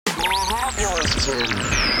Music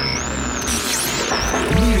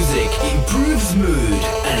improves mood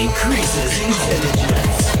and increases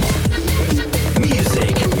intelligence.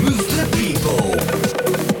 Music moves the people.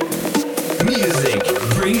 Music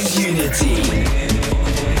brings unity.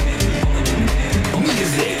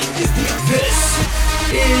 Music is This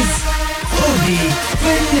is Obi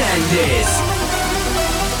Fernandez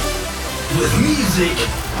with Music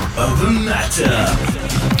Over Matter.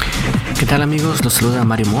 ¿Qué tal, amigos? Los saluda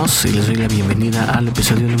Mario Moss y les doy la bienvenida al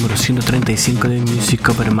episodio número 135 de Music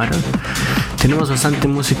Over Matter. Tenemos bastante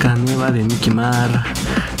música nueva de Mickey Marr,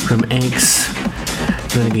 From X,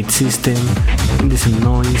 Renegade System, Indecent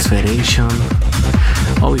Noise, Federation,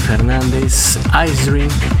 Obi Fernández, Ice Dream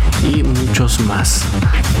y muchos más.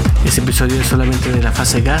 Este episodio es solamente de la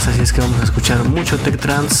fase gas, así es que vamos a escuchar mucho tech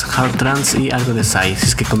trance, hard trance y algo de psy. Así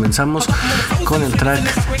es que comenzamos con el track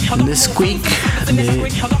The Squeak de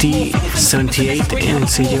T78 en el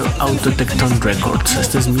sello Autotecton Records.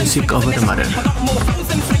 Este es Music Over the Matter.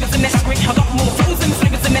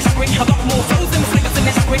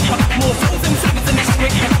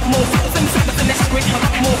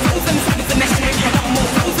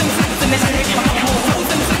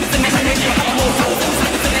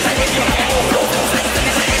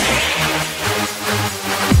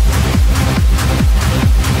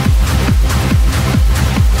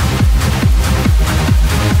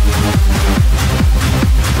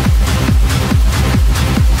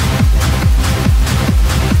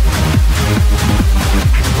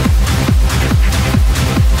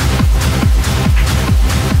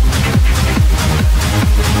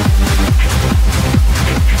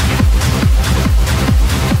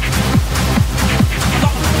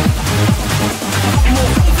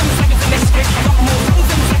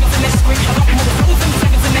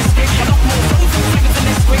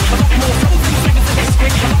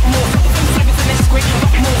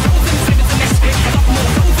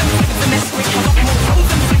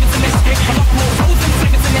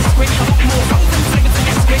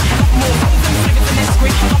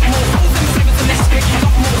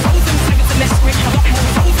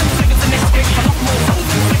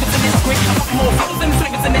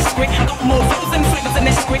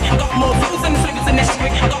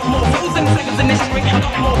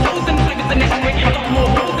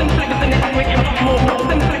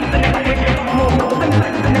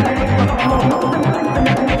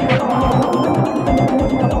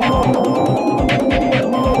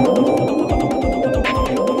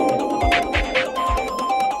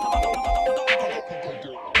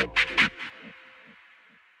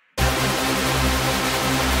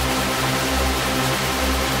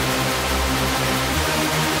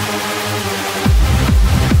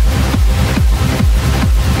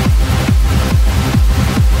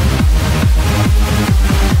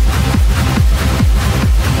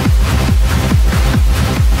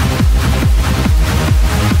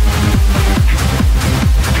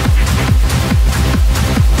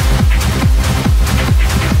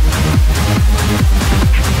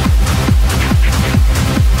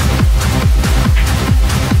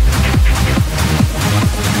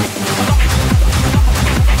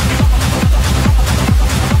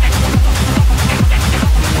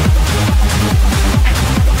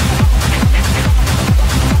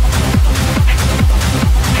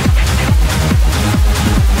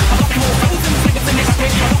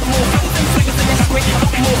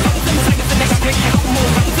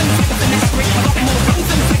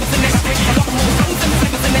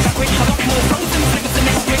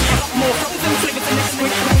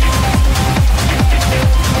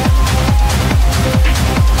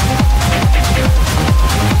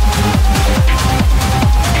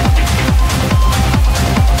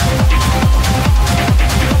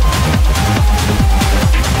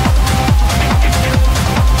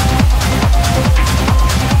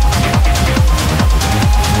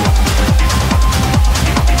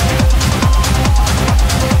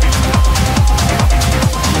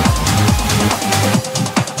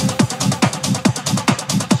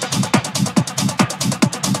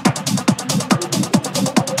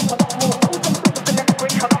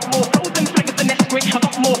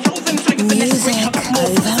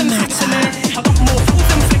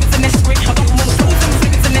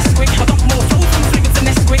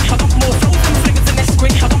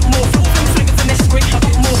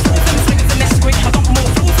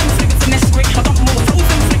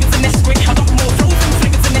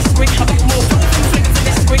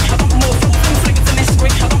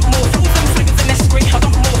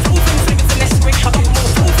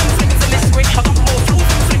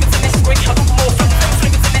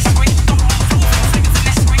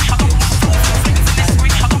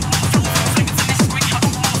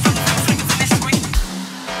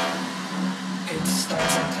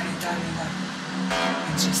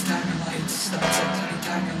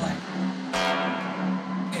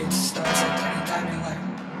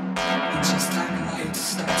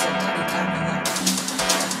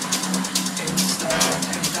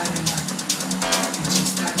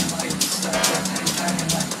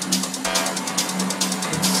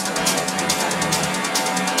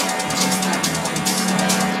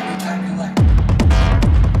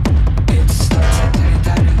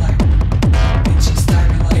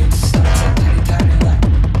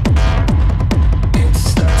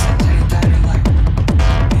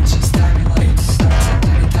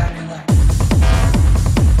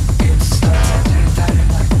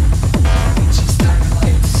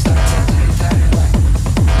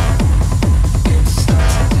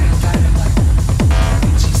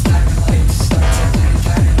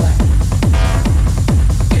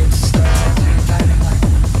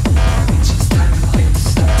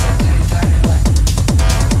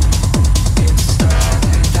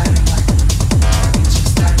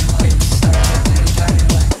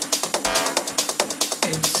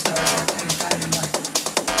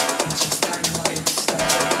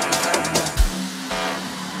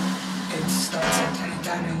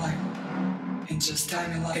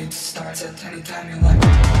 It starts at any time you like.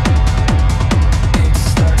 It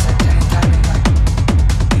starts at any time you like.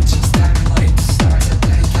 It's just time you like. It starts at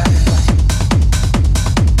any time you like.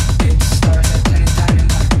 It starts at any time you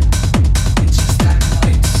like. It's just time you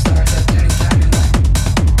like. It starts at any time you like.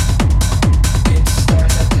 It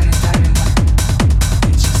starts at any time you like.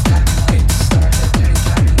 It's just time you like. It starts at any time you like. It starts at any time you like. It's just time you like. It starts at any time you like. It starts at any time you like. It's just time you like. It starts at any time you like. It starts at any time you like. It's just time you like. It starts at any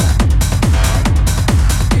time you like.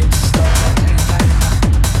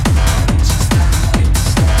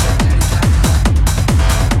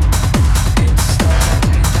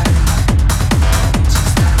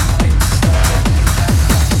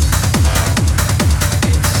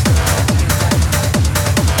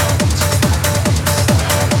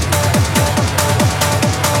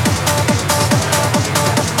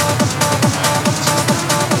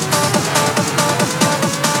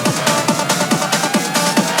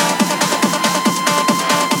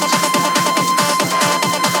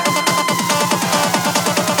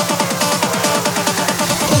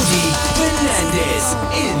 Ogie Fernandez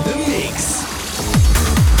in the mix.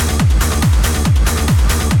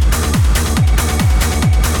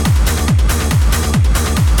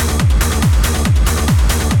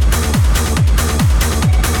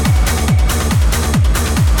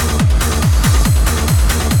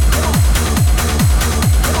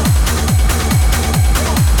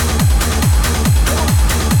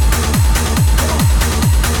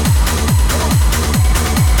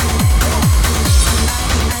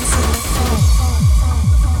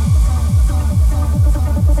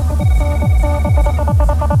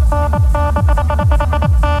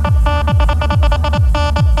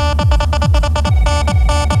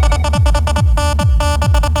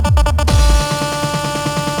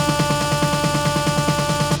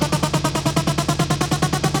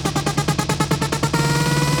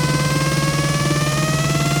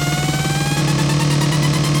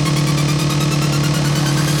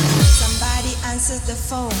 Somebody answers the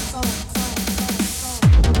phone.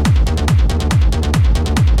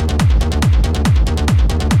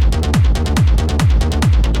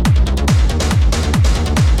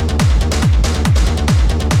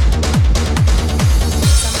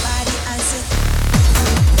 Somebody answers.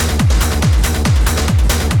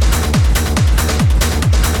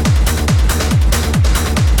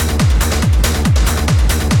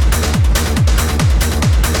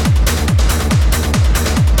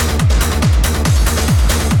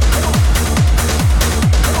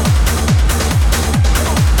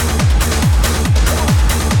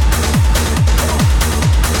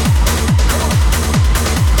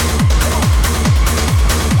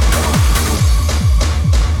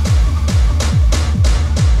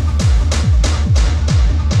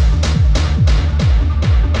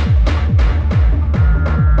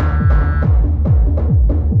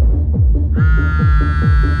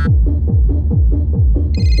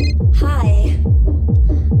 Hi.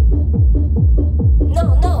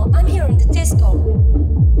 No, I'm here in the disco.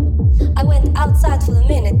 I went outside for a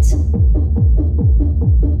minute.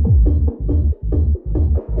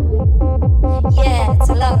 Yeah, it's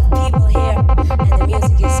a lot of people here, and the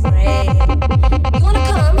music is great. You wanna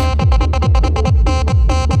come?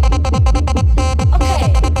 Okay,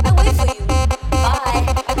 I'll wait for you. Bye,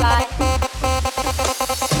 bye.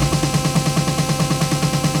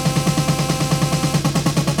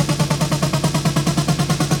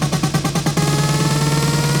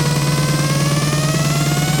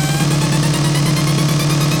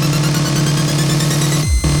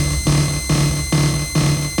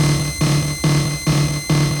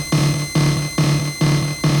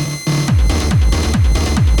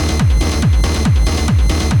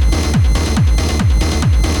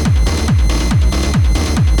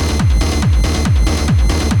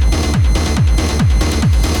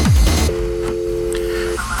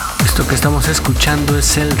 Esto que estamos escuchando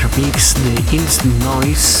es el remix de Instant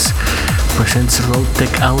Noise Presents Road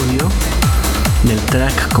Tech Audio del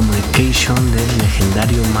track Communication del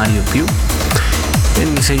legendario Mario Piu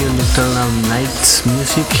en el sello Nocturnal Nights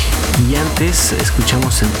Music. Y antes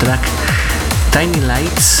escuchamos el track Tiny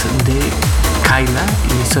Lights de Kyla,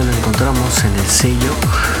 y esto lo encontramos en el sello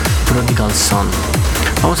Prodigal Son.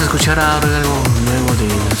 Vamos a escuchar ahora algo nuevo de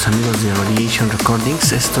los amigos de Radiation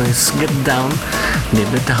Recordings. Esto es Get Down de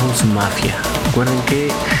Beta House Mafia. Recuerden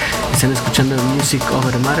que están escuchando Music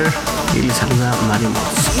Over Matter y les saluda Mario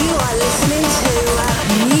Moss. You are listening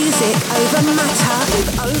to Music Over Matter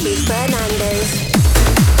with Obi Fernandez.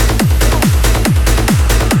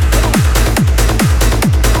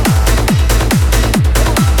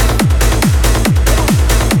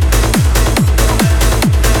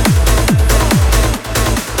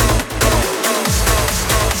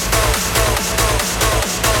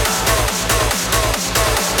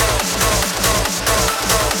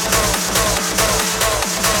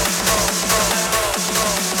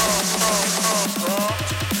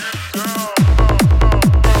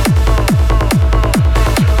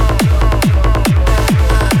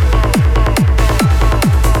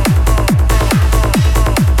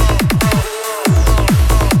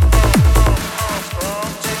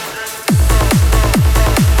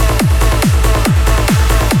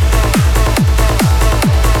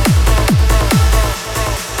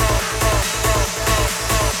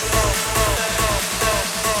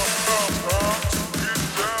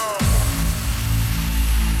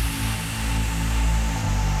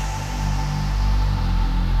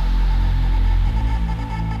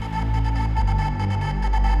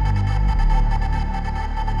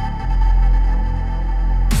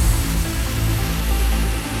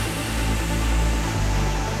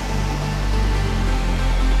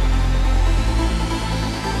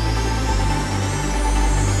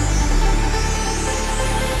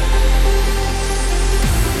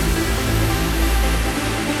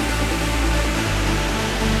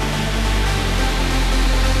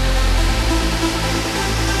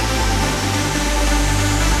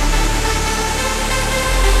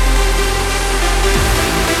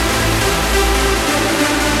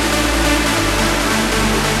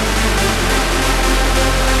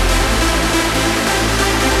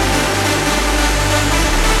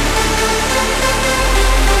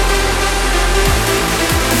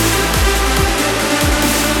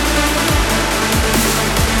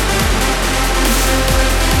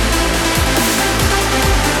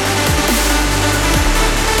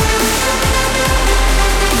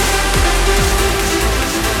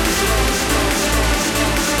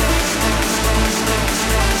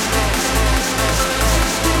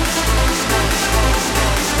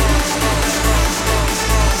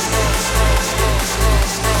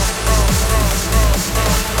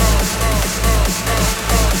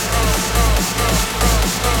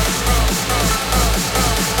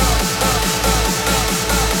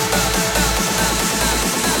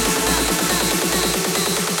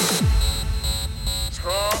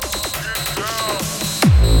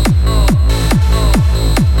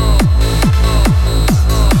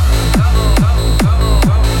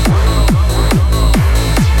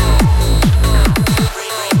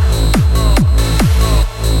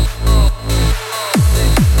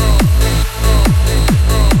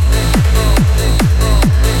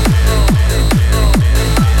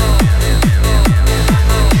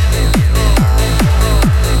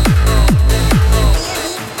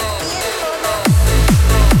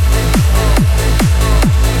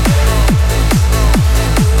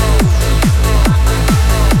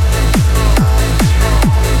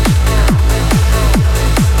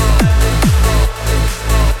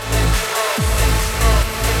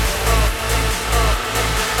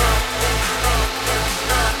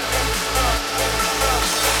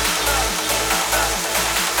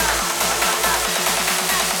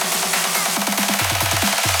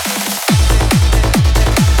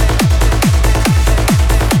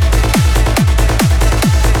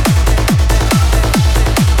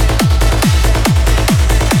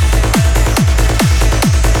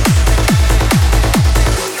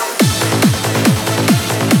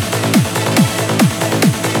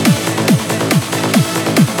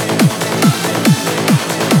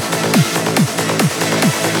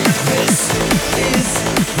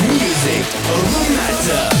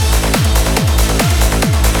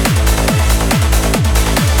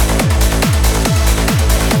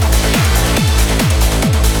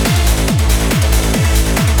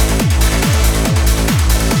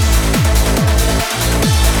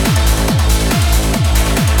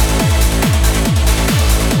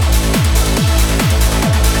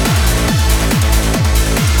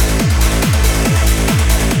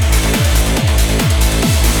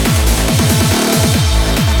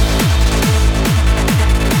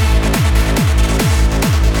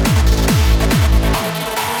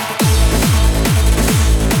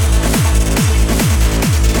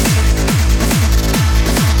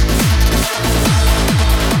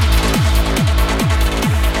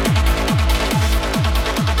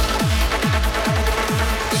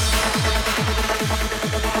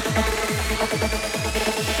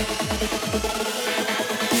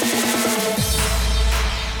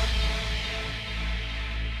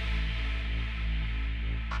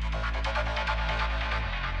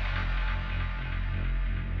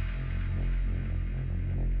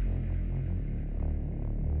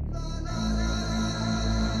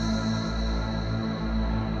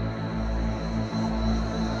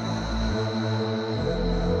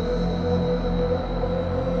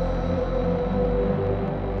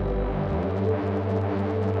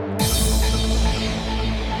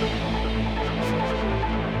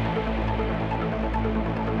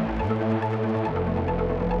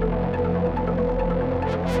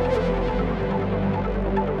 Find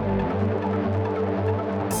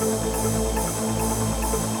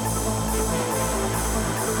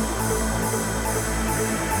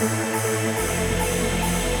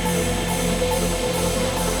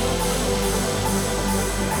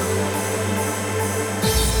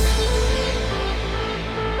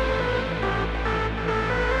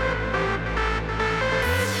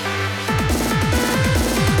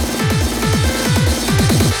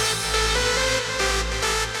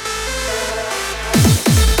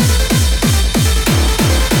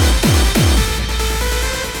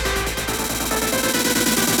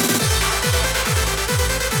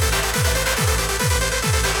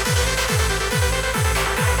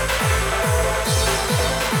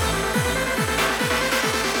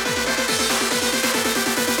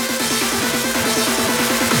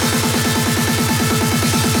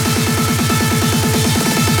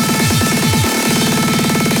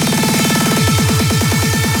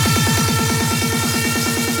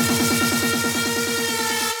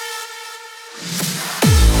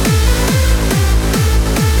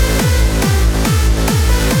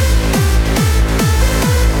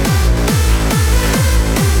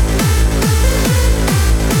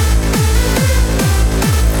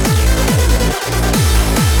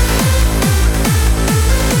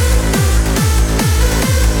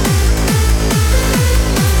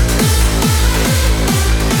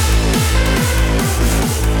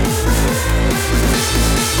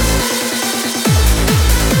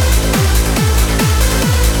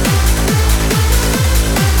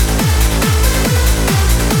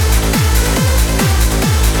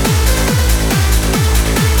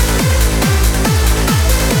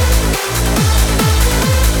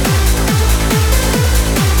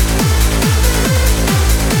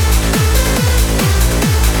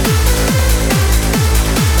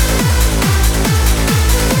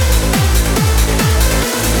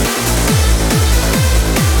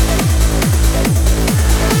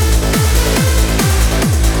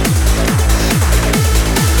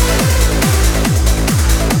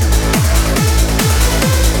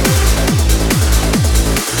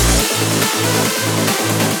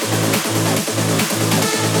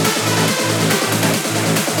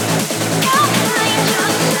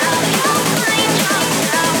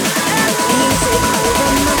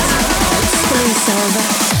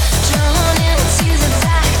yourself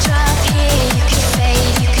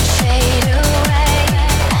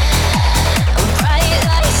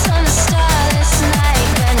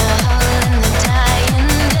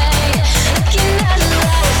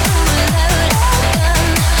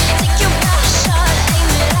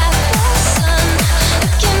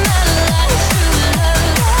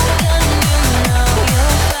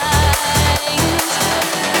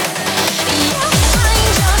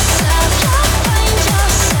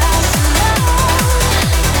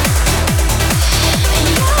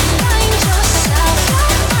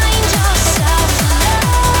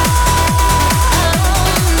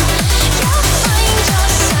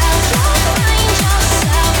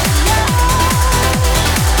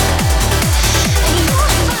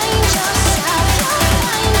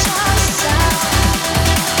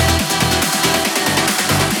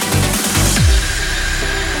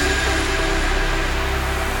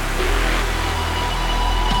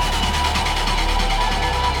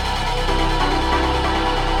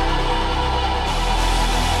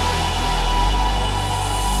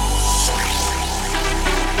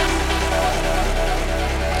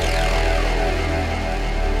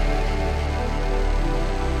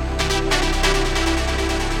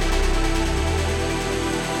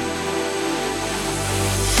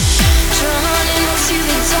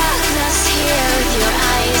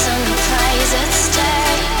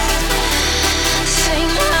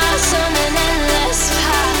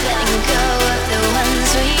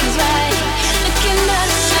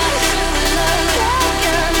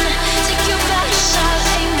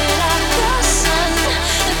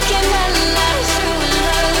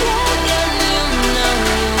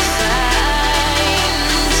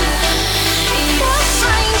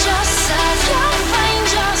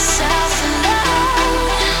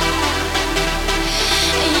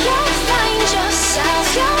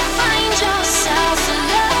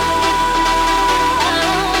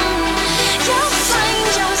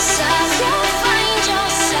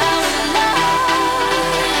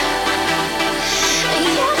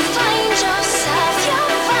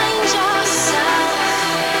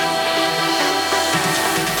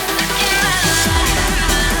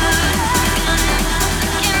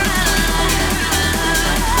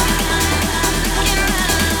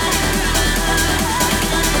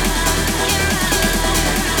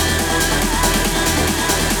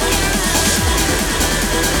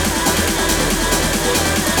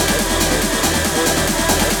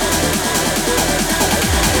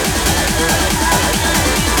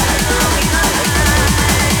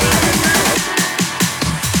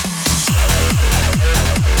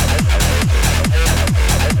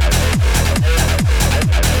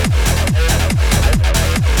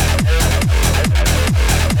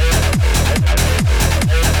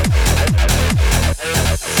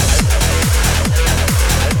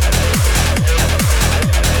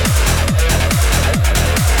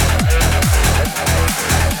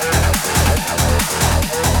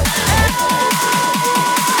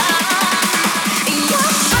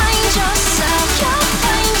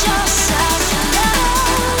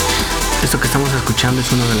Esto que estamos escuchando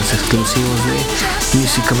es uno de los exclusivos de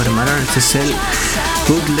Music Over Matter. Este es el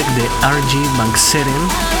bootleg de R.G. Bankseren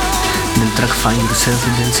del track Find Yourself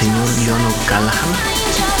del señor John O'Callaghan.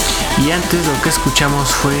 Y antes lo que escuchamos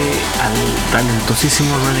fue al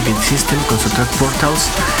talentosísimo Renegade System con su track Portals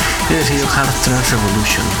y el sello Hard Trance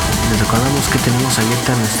Revolution. Les recordamos que tenemos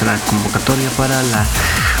abierta nuestra convocatoria para la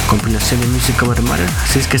compilación de Music Over Matter,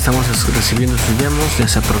 así es que estamos recibiendo sus demos, ya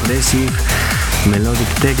sea Progressive, Melodic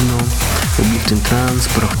Techno, Uplifting Trance,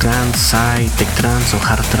 Prog Trance, Psy, Tech Trance o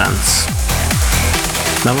Hard Trance.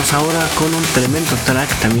 Vamos ahora con un tremendo track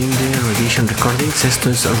también de Radiation Recordings.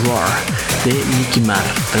 Esto es Roar de Mickey Marr.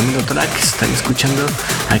 Tremendo track, están escuchando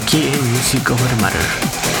aquí en Music Over Matter.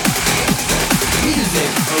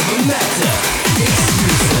 Music Over Matter.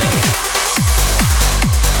 Exclusive.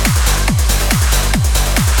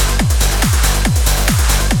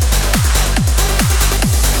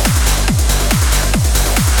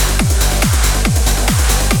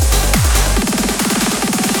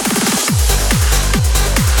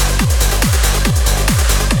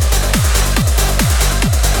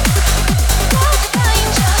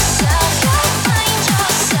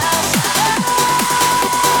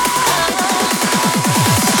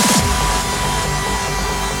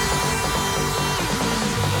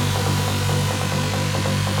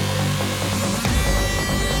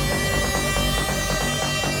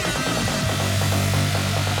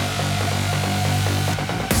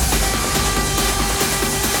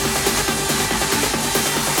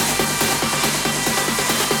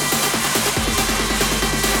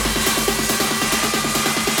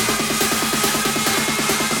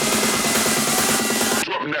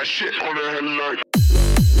 That shit on the headline.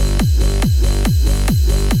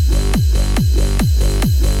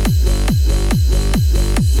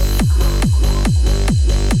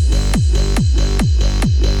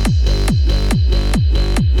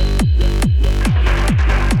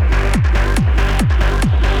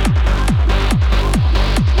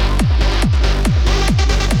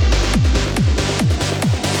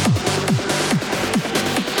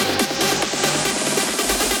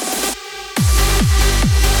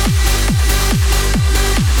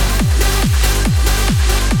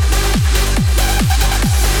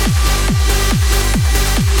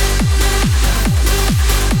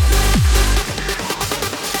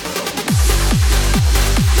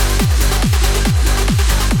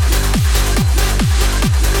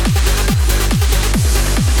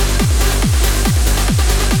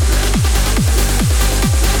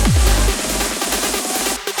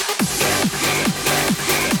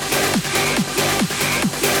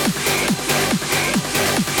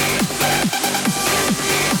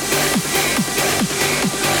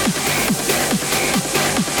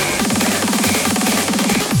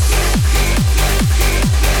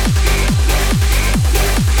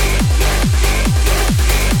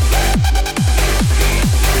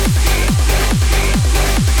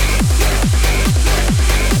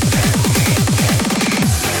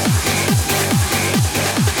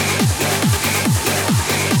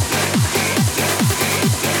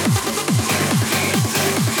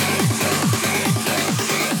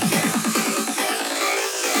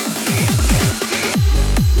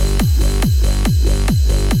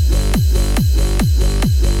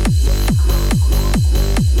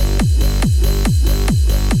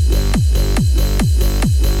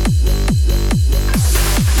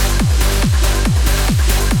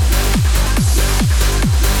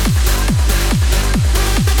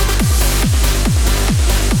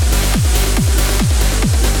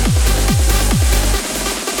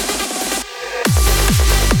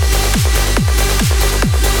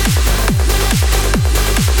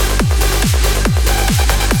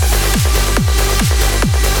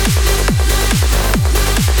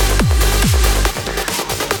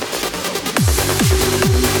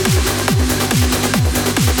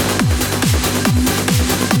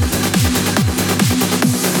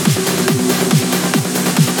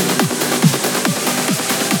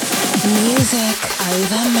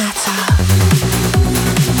 Over Matter.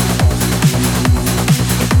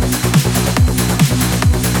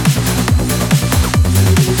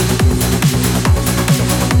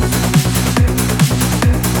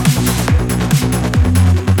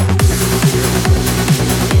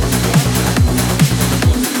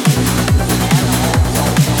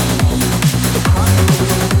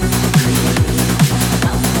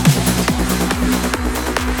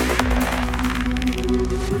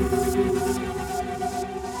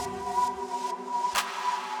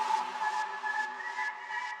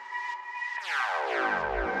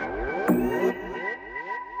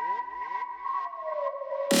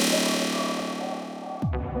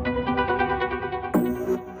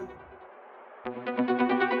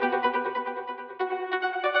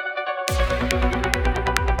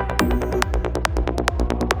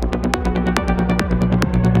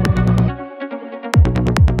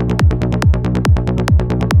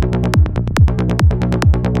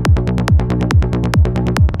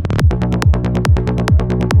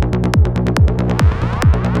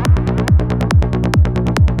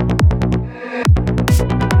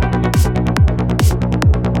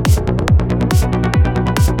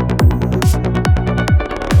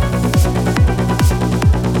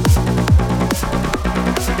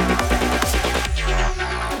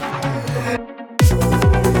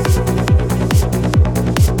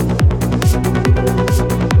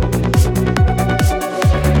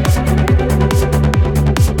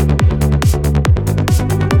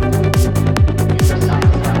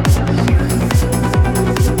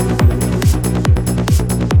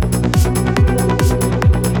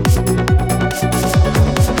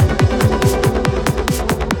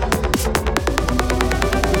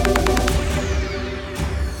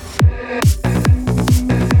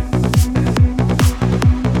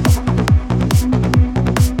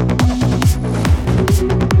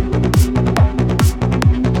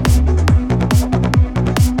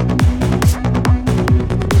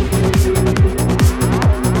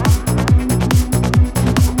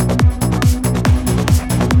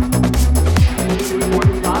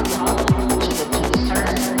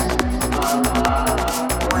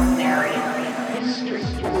 ordinary history.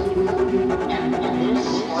 And this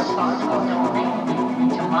orthogonal domain,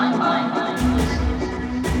 to my mind, is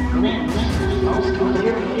glimpsed most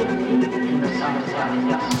clearly in the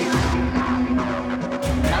psychedelic experience.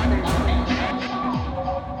 Another dimension.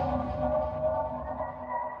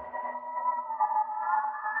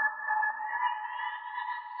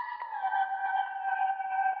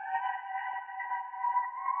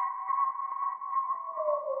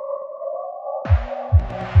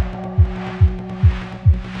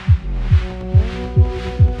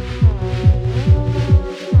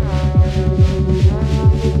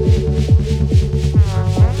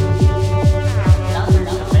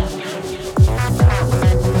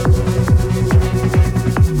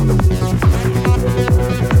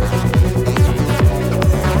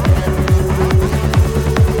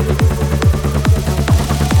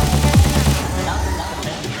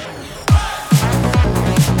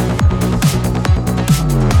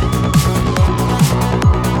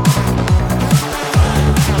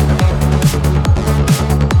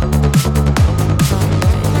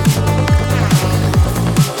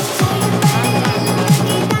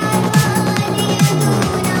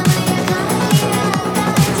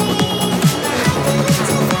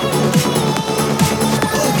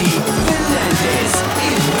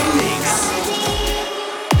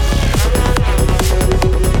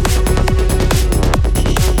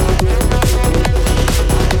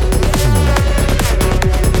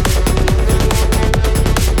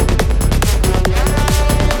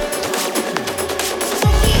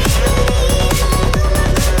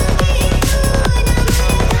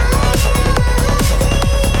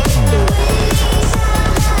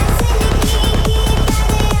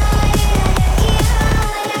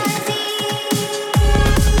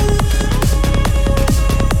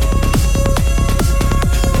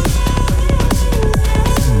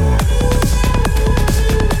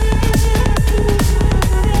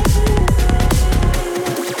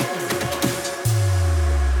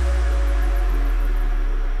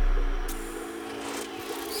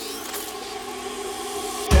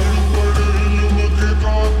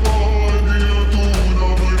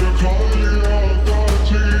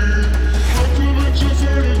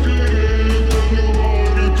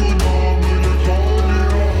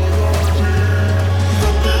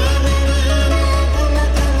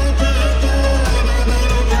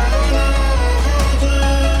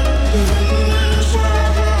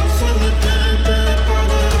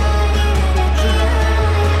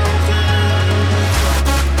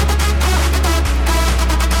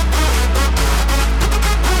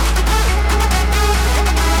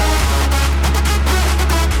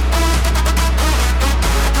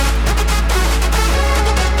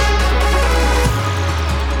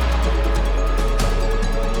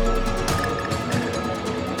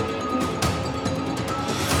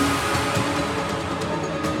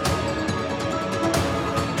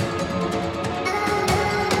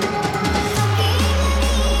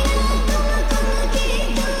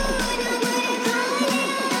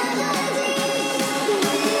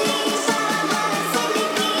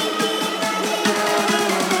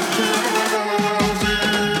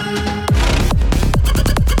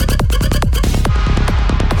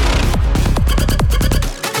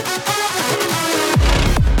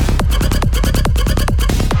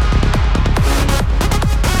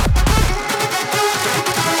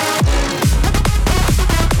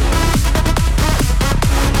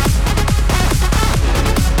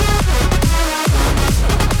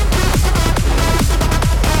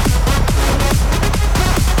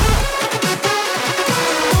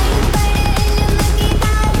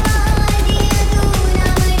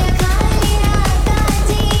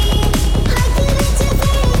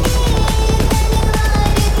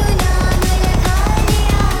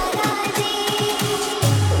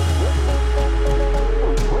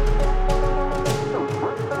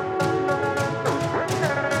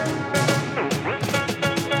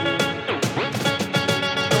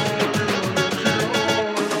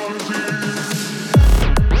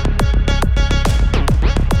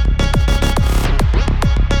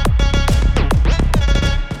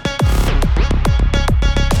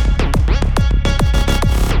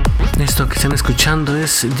 están escuchando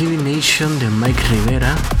es Divination de Mike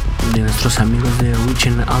Rivera, de nuestros amigos de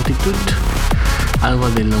Reaching Altitude, algo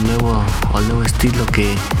de lo nuevo o el nuevo estilo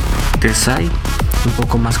que Tesai, un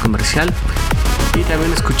poco más comercial. Y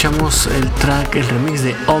también escuchamos el remix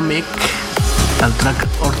de Omek al track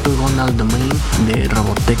Orthogonal Domain de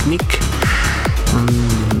Robotechnic,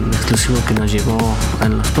 un exclusivo que nos llegó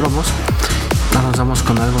en los promos. Ahora nos vamos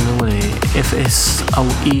con algo nuevo de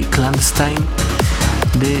FSOE Clandestine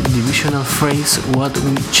de Divisional Phrase What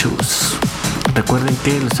We Choose. Recuerden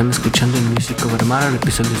que lo están escuchando en Music Over Matter, el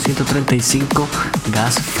episodio 135,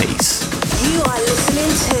 Gas Face. You are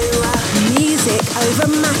listening to Music Over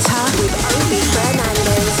Matter with Obi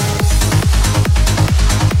Fernandez.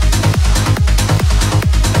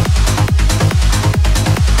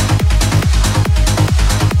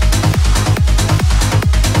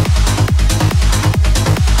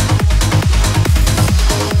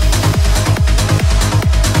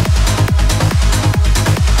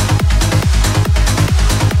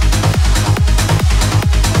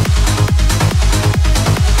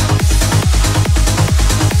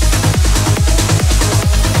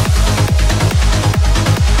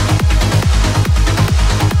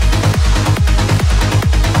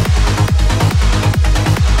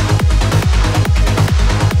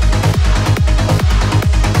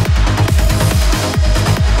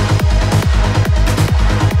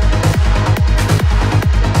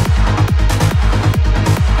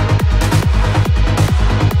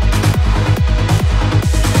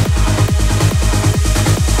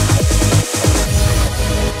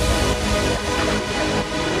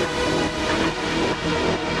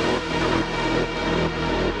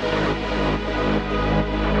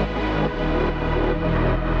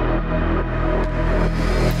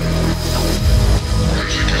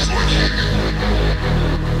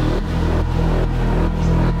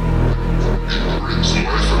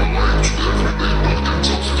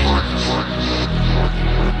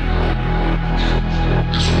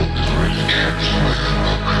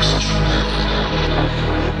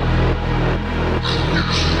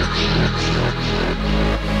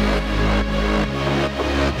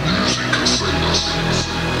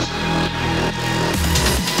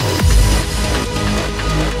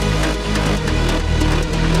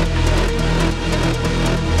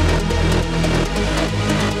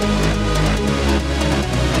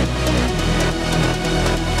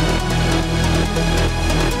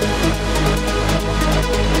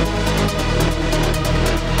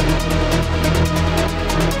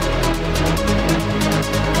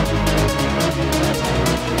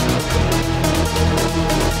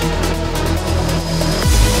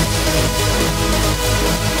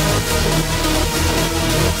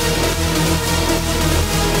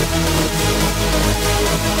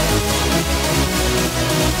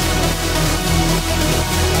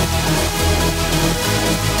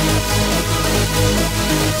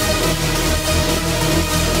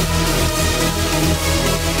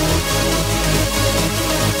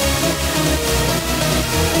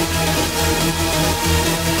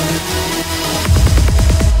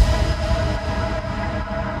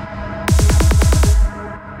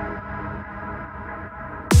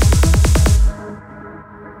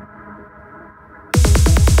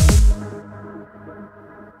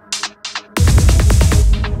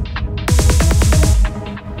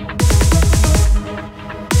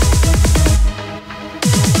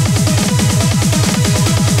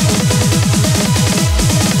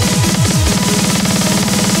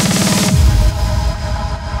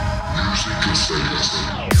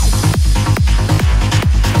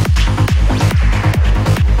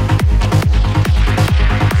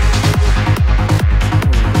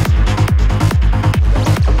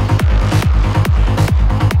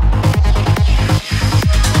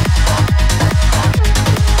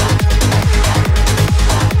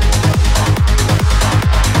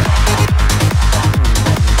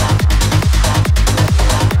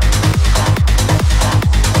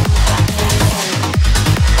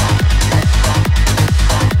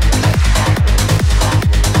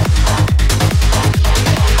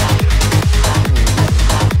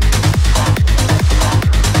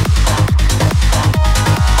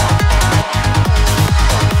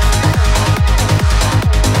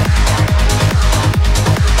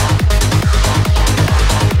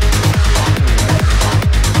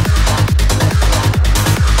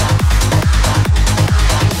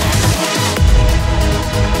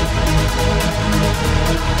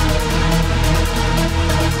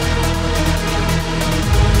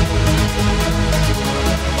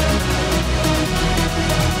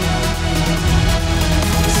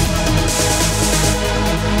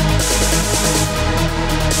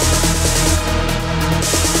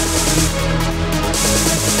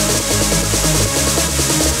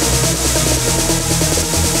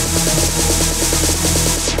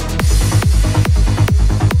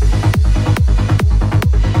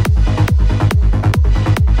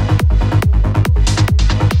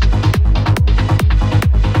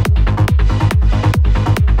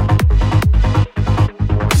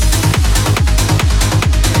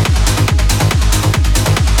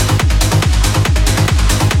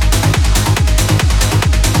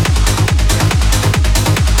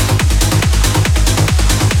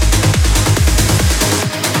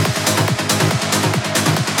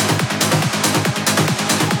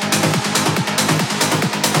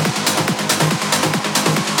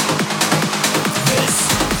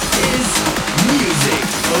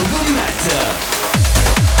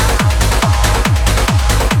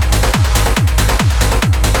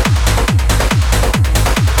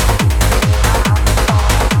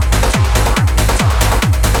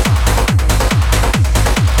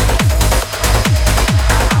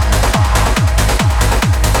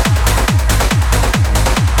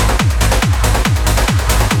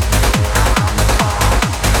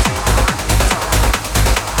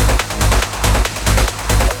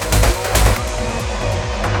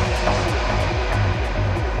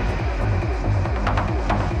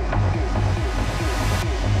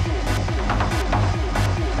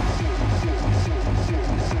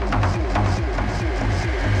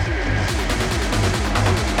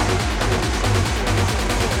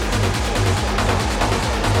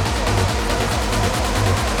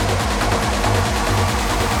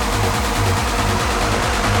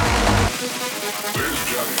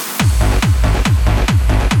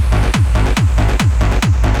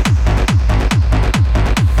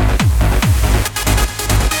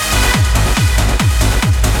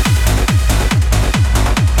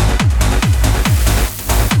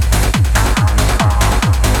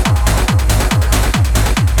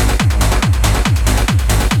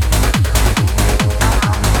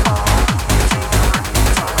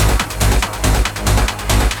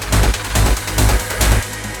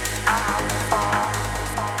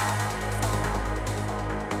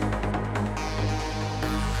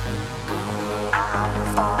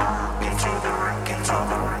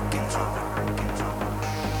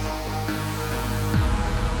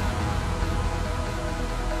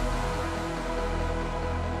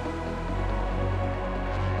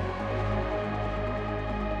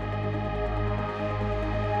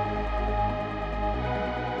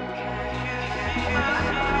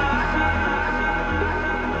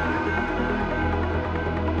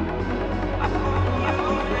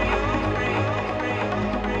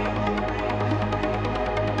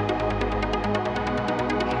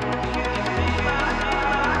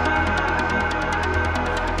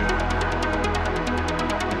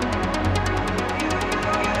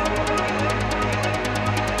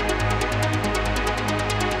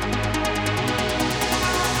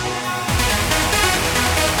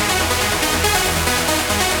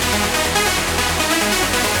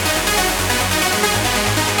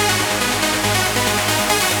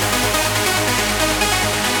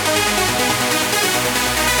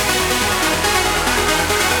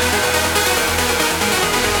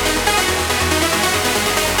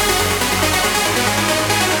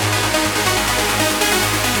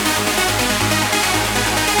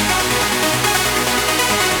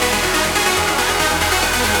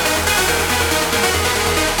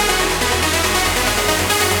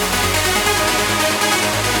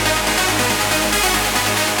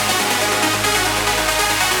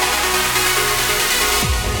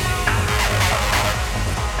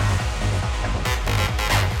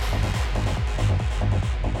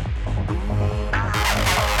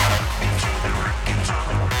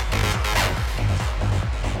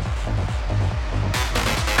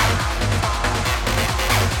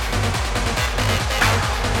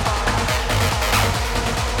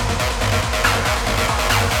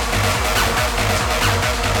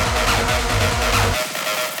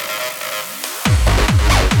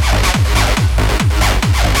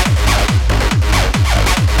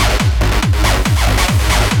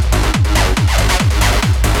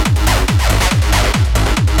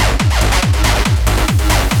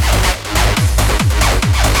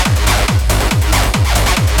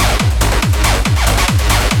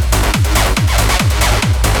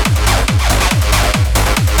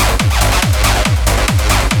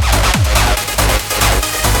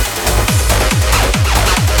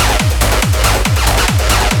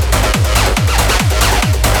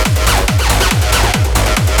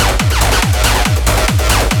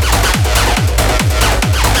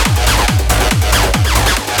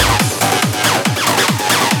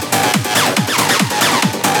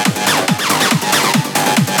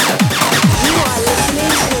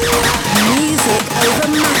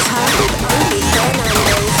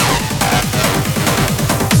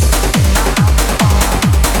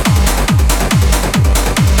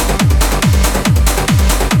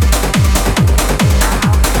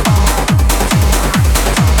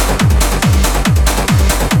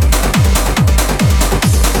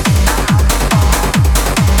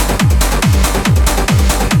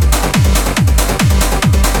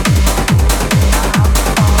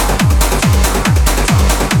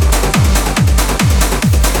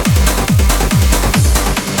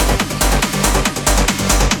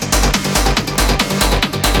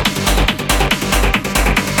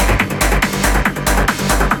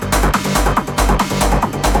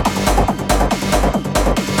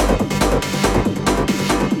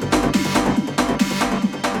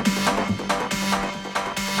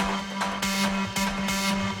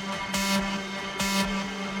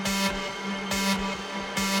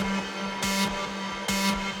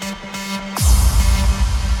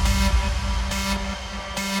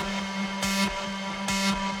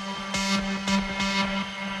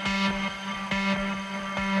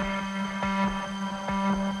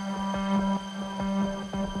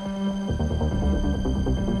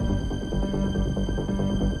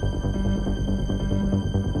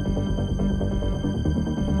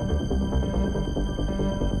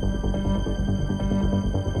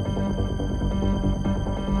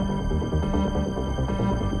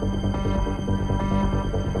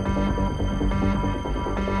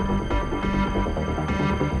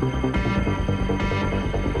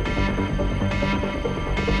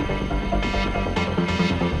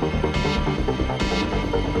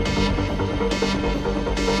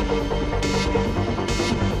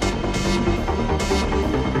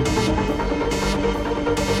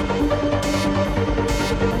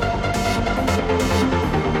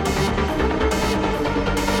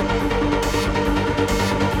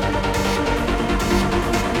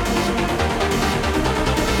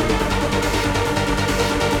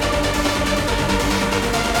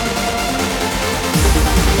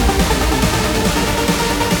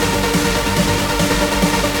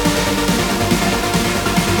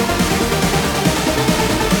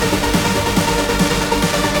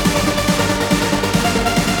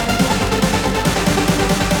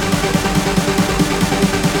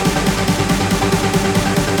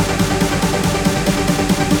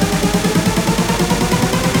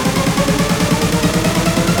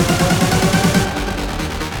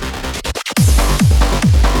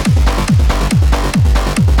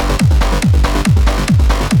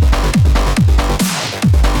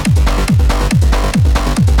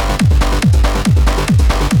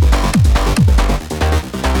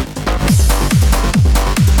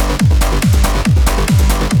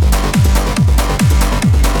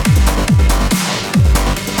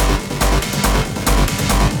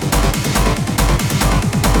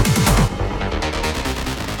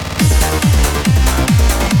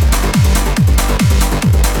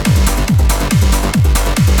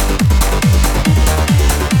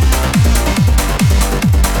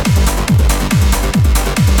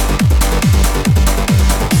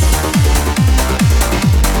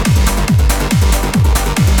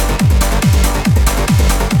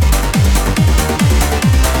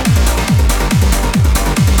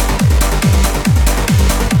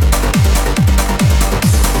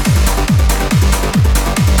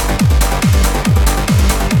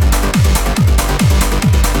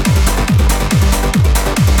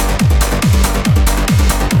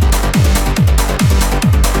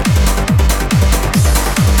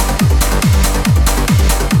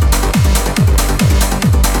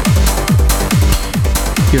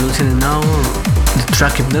 You're listening now the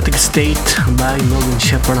track Hypnotic State by Melvin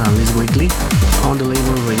Shepard and Liz Waitley on the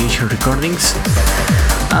label Radiation Recordings.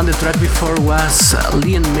 And the track before was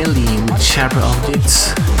Liam Melly with Sharp Objects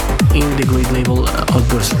in the great label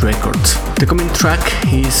Outburst Records. The coming track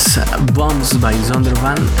is Bombs by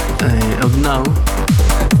Zondervan, out now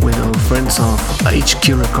with our friends of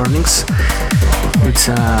HQ Recordings. It's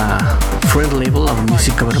a friend label of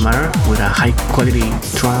Music Cover Matter with a high quality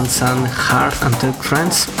trance and hard and tech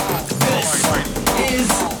trance. This is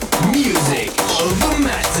Music Over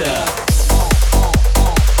Matter.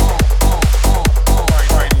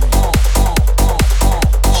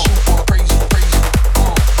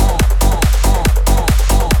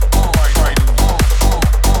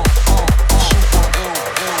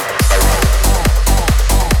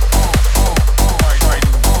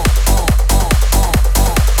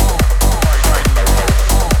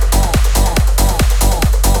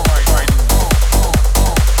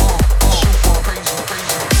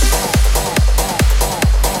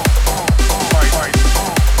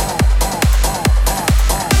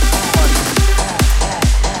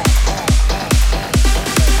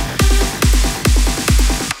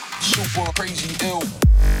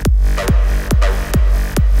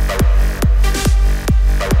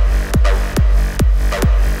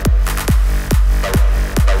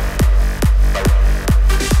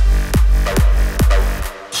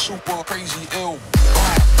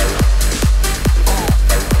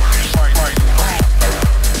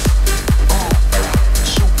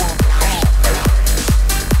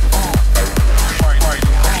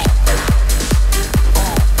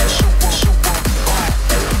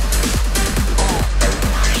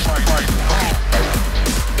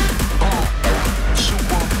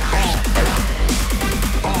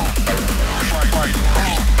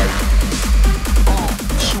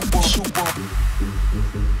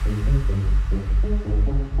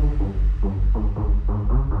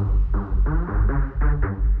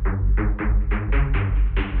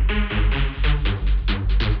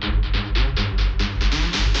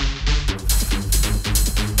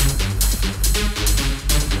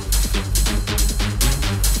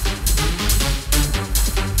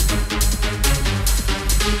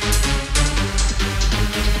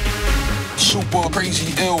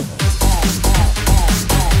 Crazy ill.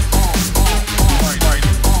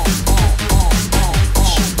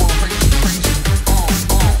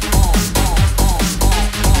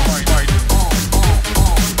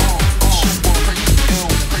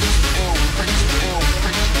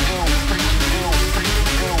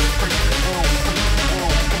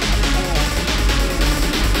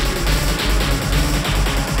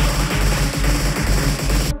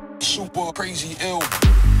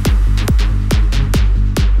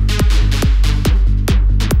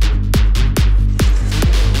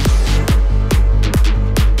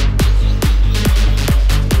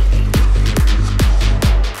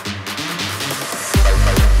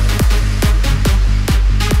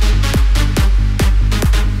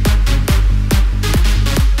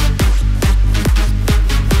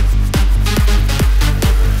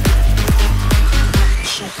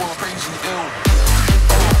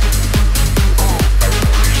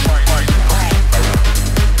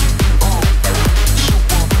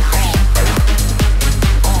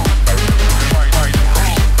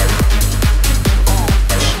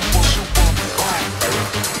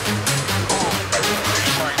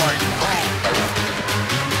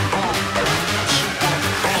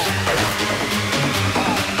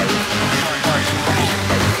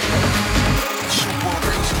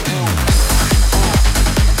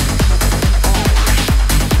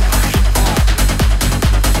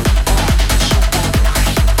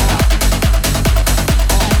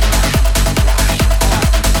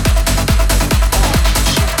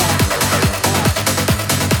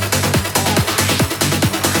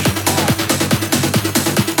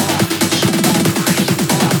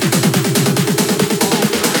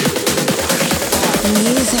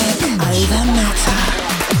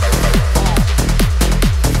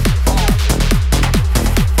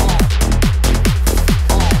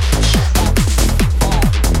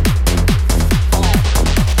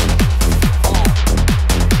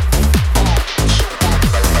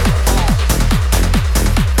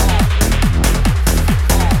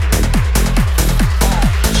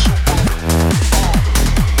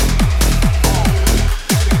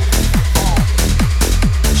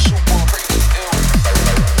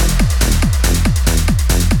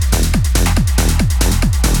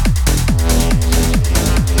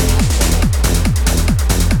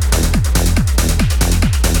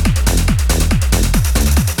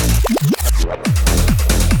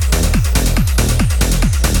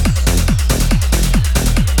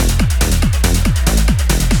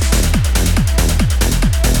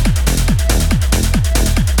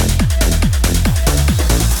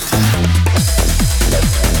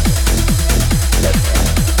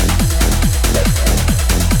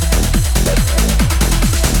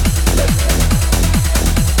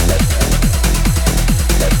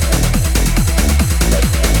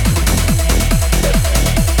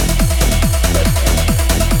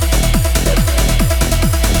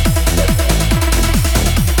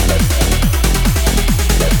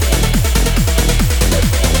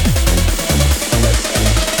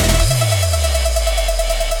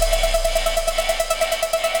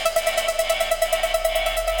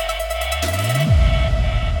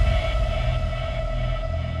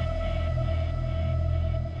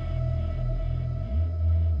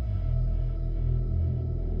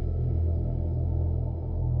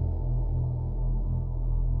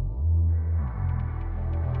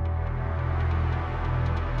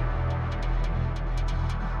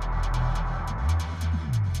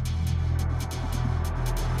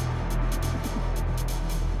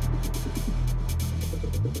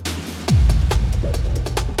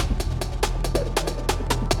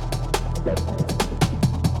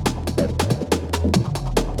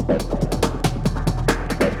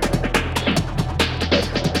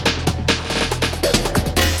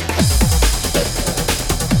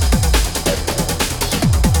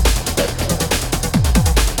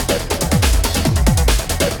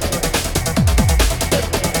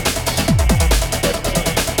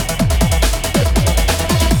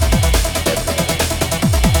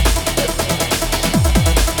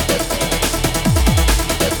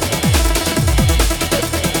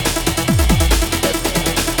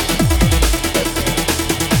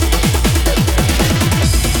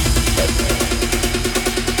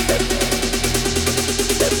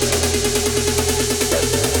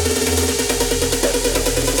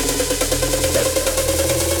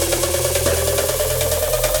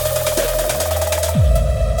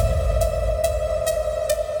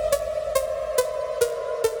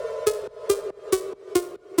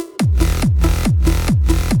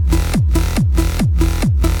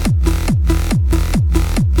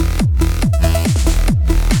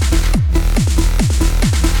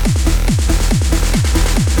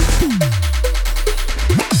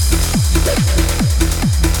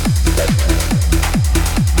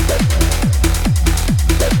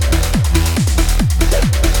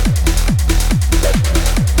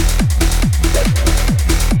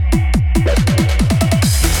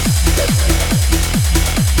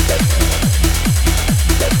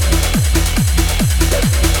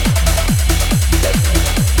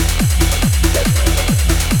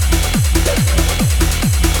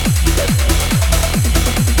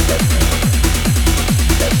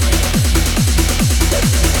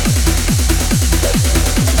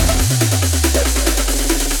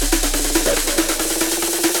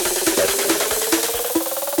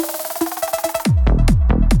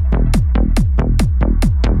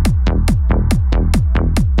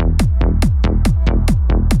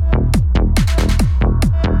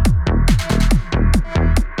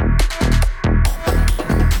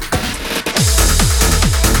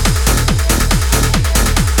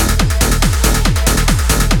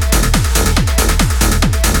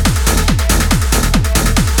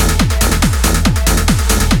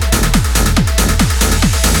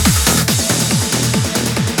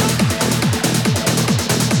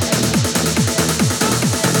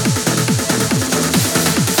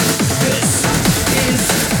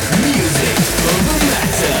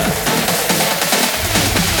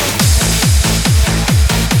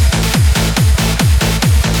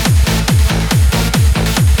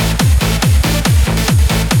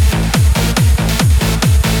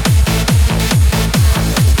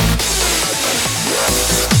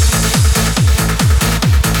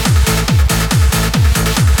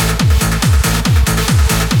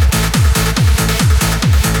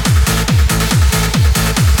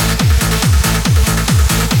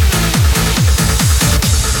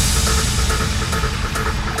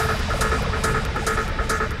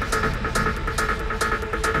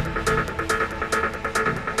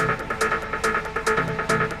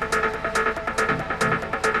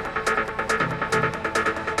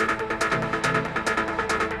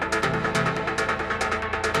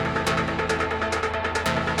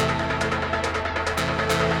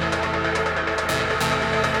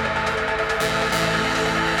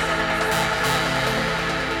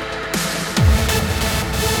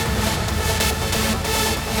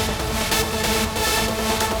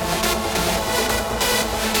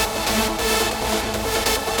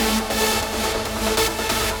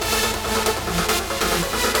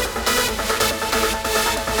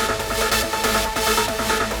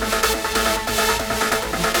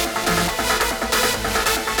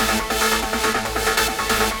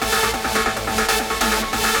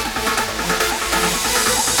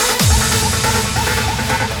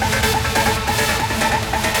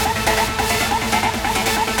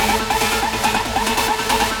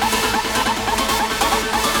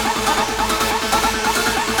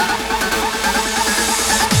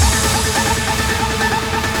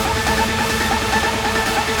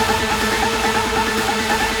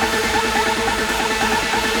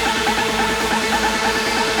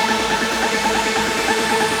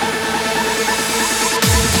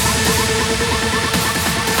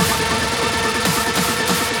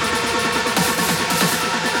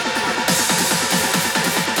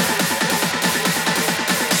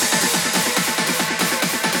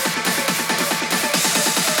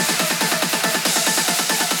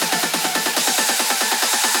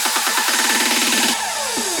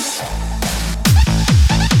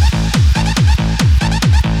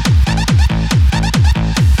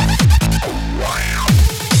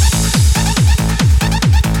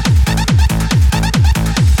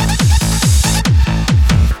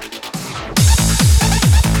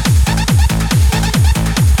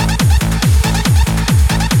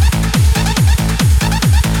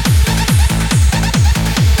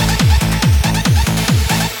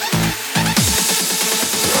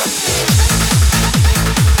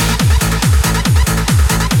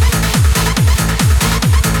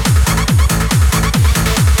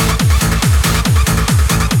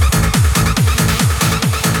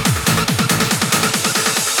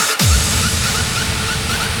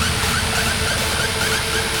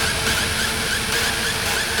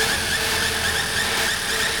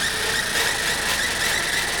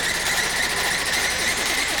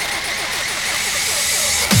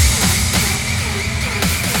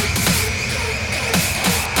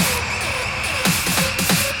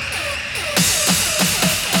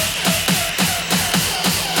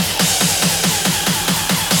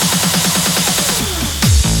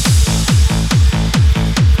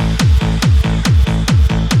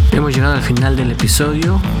 al final del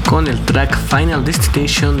episodio con el track Final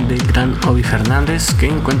Destination del gran Obi Fernández, que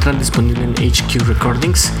encuentran disponible en HQ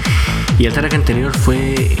Recordings. Y el track anterior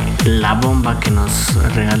fue la bomba que nos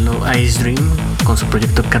regaló Ice Dream con su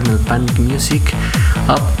proyecto Kernel Panic Music,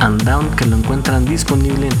 Up and Down, que lo encuentran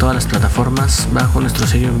disponible en todas las plataformas bajo nuestro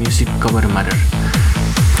sello Music Cover Matter.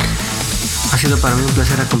 Ha sido para mí un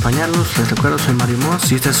placer acompañarlos. Les recuerdo, soy Mario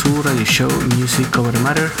Moss y este es su radio show Music Cover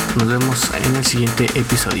Matter. Nos vemos en el siguiente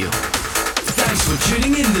episodio. Thanks for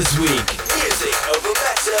tuning in this week. Music Over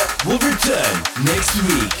Matter will return next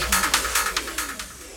week.